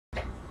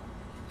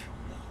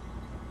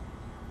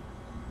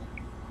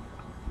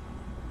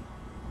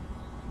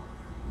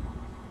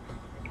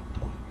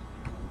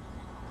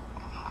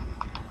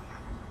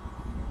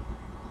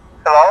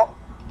Hello?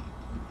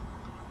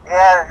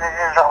 Yeah, this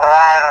is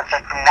Ryan.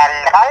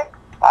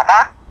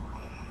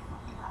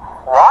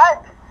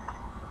 What?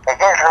 Is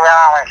this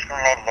Ryan?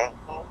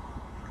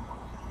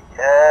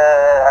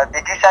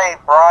 Did you say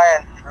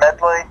Brian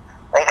Smedley?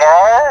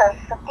 Yes,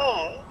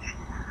 indeed.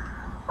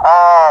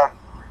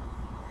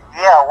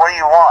 Yeah, what do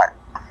you want?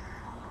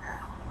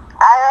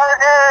 I want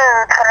to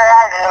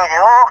congratulate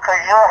you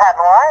because you have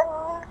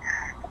won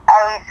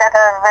a set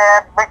of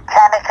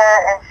Britannica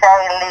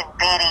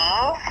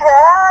encyclopedias.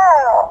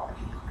 Oh.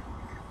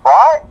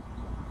 What?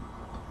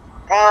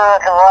 You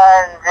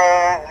won the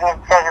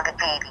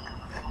encyclopedia.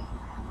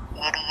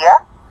 Did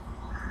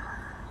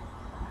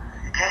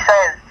you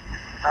say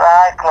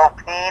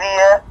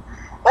encyclopedia?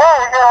 Yes,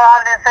 you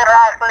won this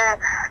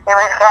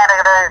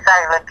Britannica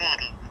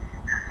encyclopedia.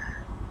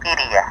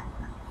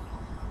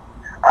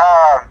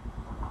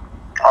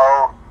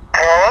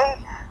 Okay.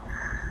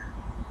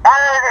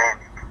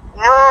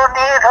 You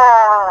need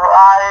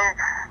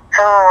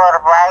to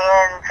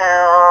Brian to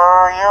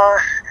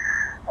use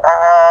the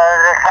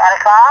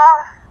credit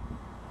card?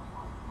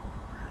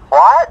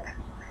 What?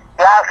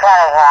 You have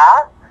credit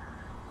card?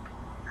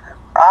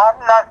 I'm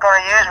not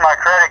going to use my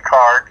credit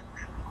card,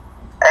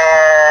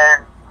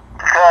 and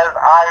because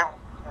I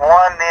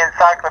won the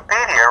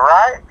encyclopedia,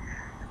 right?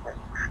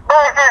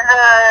 But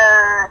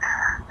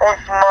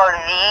it's more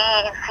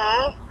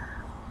fee.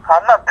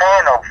 I'm not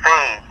paying no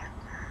fee.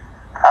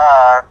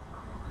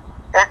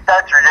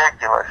 That's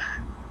ridiculous.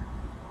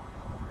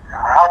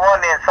 I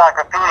won the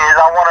encyclopedias.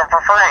 I want them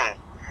for free.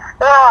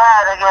 You don't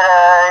have to get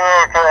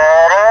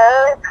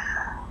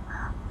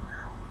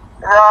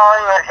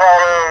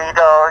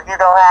you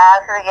don't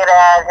have to get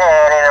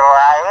it,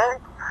 right?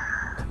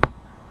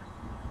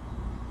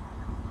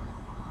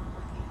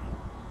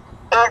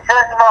 It's a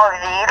small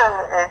deal.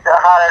 It's $104.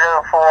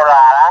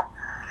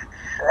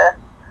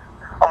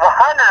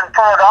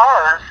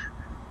 $104?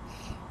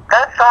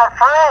 That's not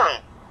free.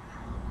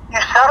 You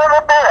son of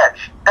a bitch.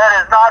 That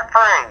is not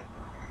free.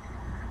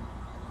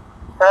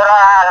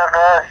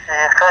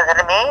 Because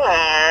of me,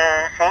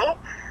 you see?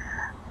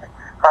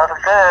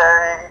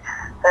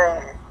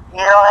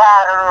 You don't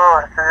have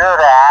to do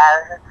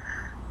that.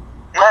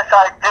 Yes, I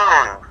do.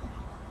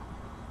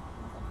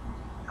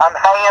 I'm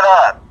hanging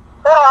up.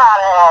 You don't have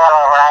to hang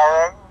up,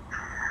 Ryan.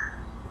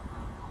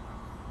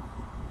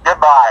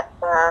 Goodbye.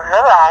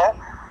 Goodbye.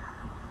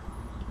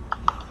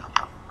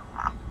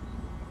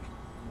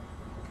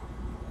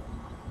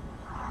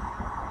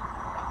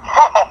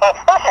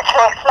 This is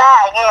Slick Sly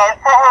again.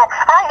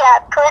 I got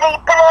pretty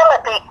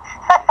Penelope.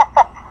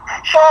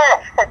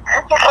 Sheriff,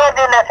 you can't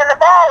do nothing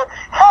about it.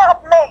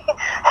 Help me.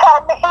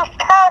 Help me. He's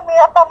tying me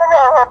up on the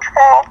railroad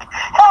track.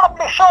 Help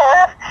me,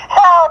 Sheriff.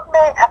 Help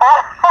me.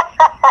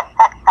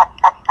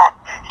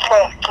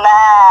 Slick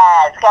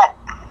Sly's got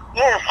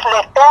you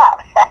slicked up.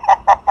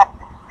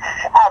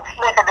 I'm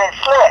slicker than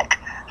slick.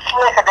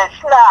 Slicker than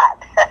snot.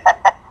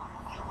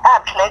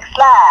 I'm Slick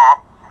Sly.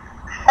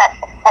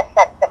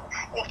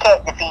 You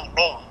can't defeat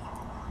me,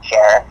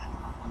 Sheriff.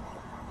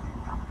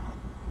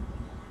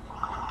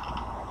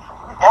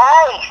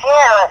 Hey,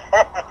 Sheriff,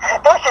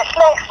 this is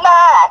Slick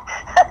Sly.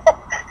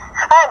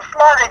 I'm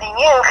smarter than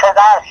you because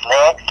I'm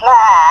Slick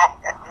Sly.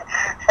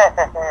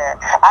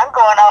 I'm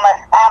going out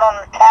on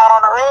the town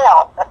on the rail.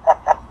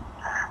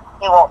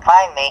 You won't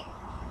find me.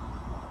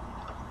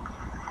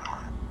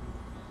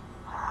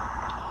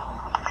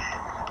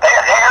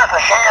 Here's the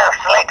Sheriff,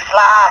 Slick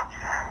Sly.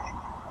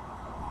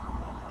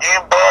 You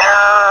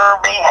better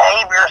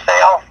behave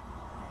yourself.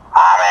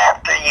 I'm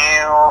after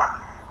you.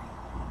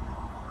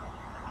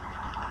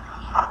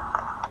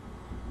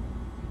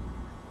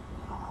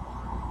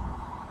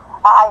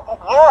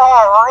 You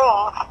have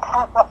reached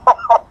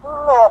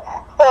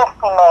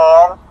Sexy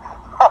Man.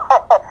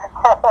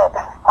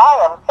 I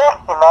am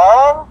Sexy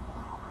Man.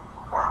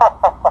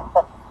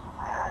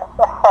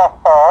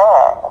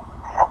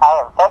 I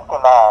am Sexy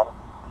Man.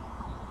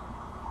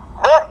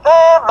 Sexy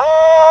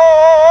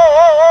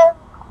Man.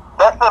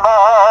 Sexy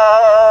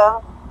Man.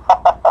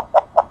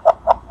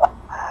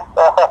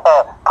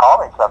 Call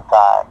me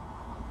sometime.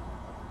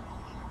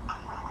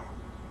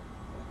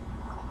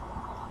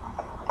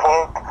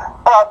 Pick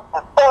up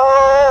the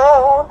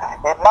phone.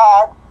 It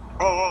might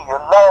be your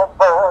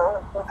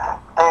lover.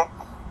 Pick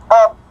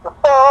up the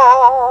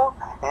phone.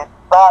 It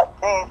might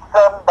be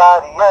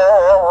somebody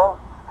else.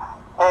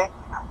 Pick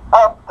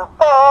up the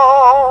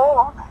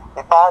phone.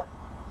 It might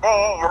be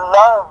your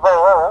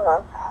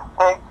lover.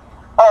 Pick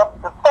up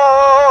the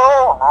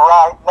phone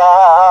right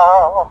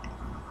now.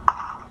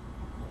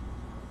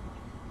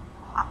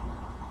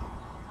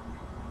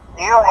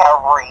 You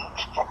have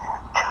reached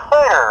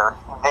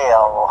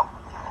Tutorville.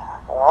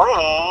 We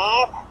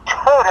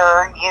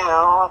tutor you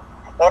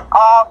in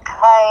all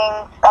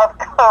kinds of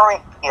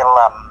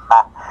curriculum.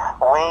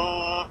 We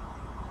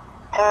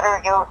tutor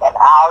you in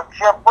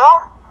algebra,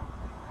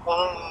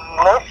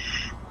 English,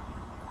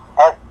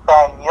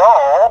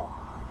 Espanol,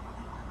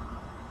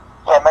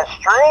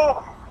 chemistry,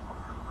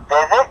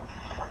 physics,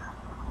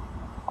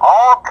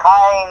 all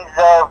kinds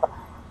of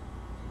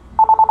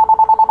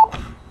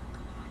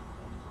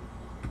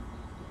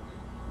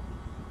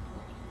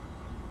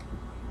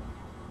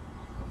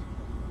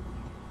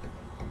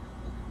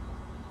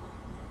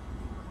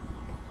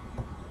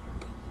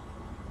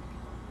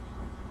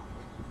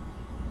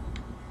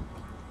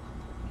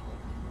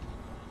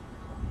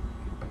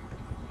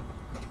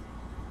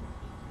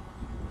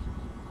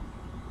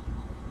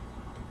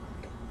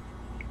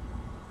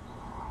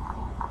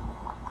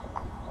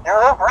You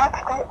have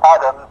reached the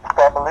Adams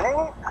family.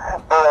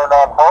 They're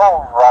not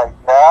home right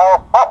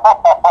now,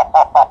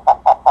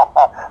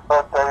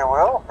 but they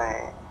will be.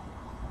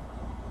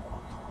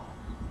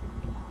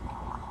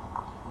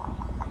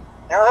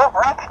 You have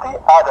reached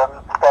the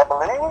Adams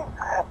family.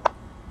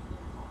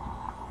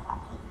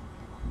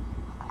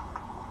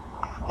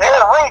 You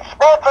have reached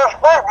Spencer's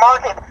Fruit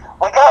Market.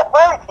 We got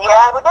fruit.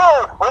 Yeah, we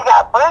do. We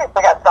got fruit.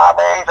 We got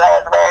strawberries,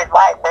 raspberries,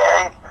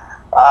 blackberries.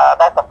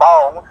 That's a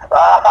phone.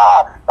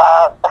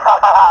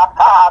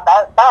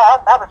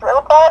 That was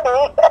real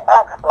funny.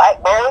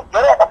 Blackberries,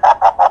 get it?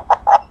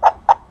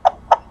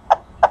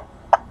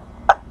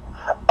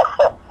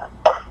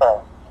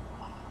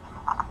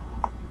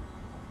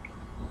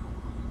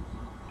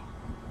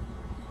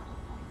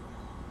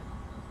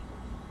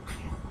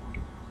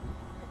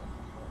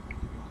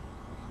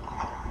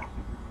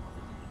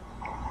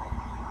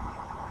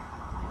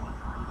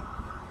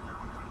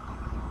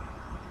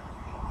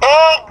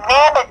 Big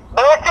Nibbit,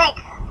 Missy,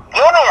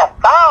 give me the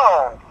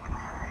phone.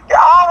 You're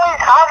always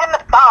hogging the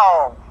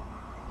phone.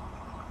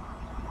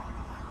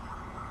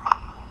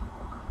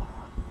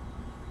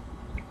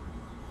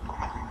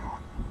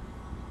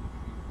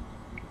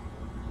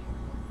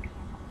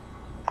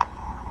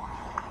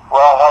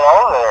 Well, hello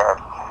there.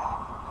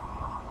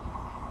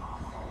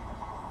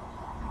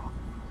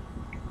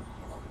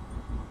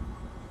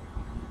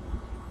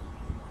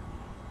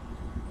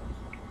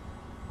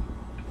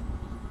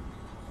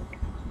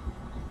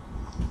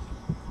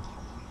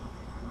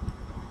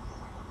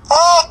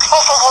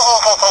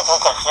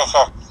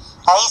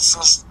 It's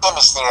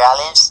Mr.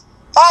 Olives.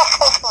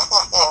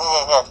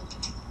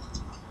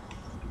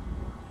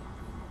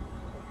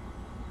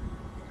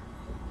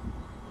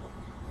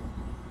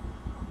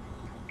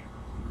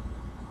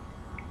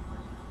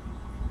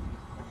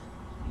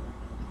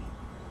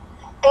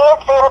 This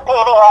little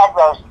pity had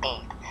roast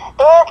beef.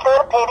 This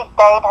little pity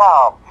stayed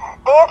home.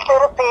 This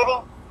little pity...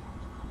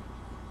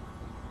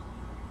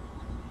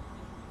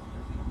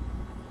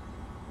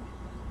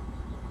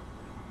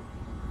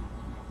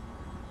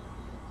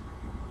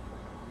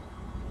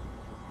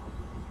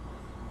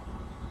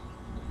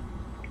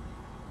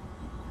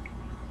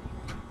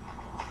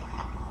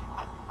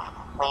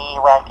 We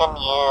welcome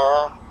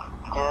you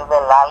to the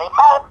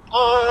lollipop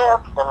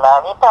guild, the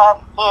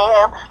lollipop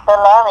guild, the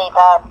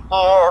lollipop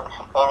guild,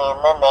 and in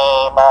the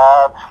name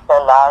of the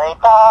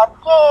lollipop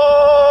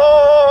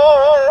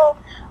guild,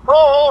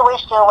 we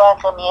wish to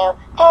welcome you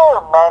to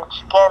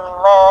Munchkin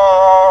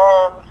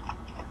Land.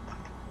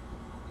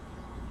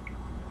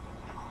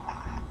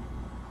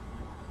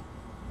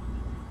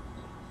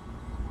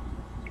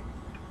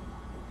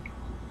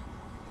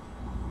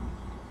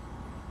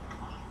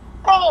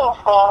 These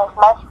things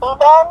must be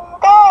done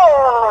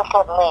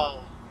delicately.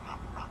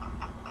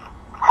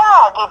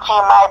 I'll get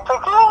you, my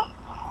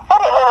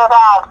pretty little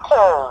dog,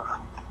 too.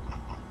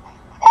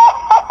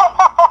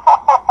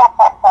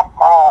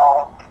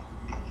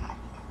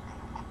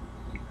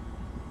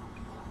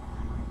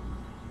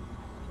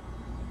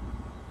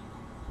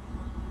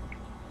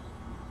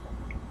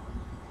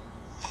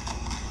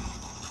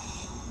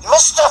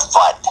 Mr.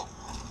 Fudd,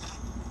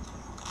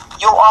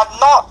 you are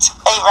not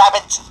a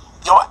rabbit.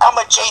 You're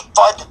Elmer J.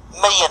 Fudd,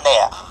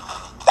 millionaire.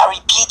 Now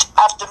repeat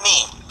after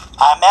me.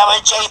 I'm Elmer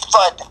J.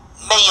 Fudd,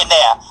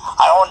 millionaire.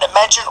 I own the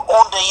mansion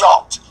on the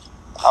yacht.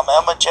 I'm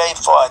Elmer J.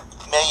 Fudd,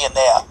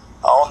 millionaire.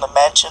 I own the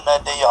mansion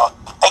and the yacht.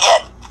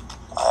 Again.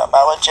 I am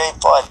Elmer J.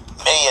 Fudd,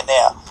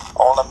 millionaire. I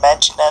own the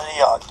mansion and the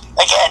yacht.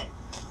 Again.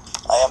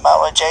 I am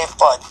Elmer J.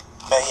 Fudd,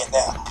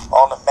 millionaire. I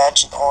own the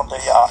mansion on the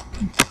yacht.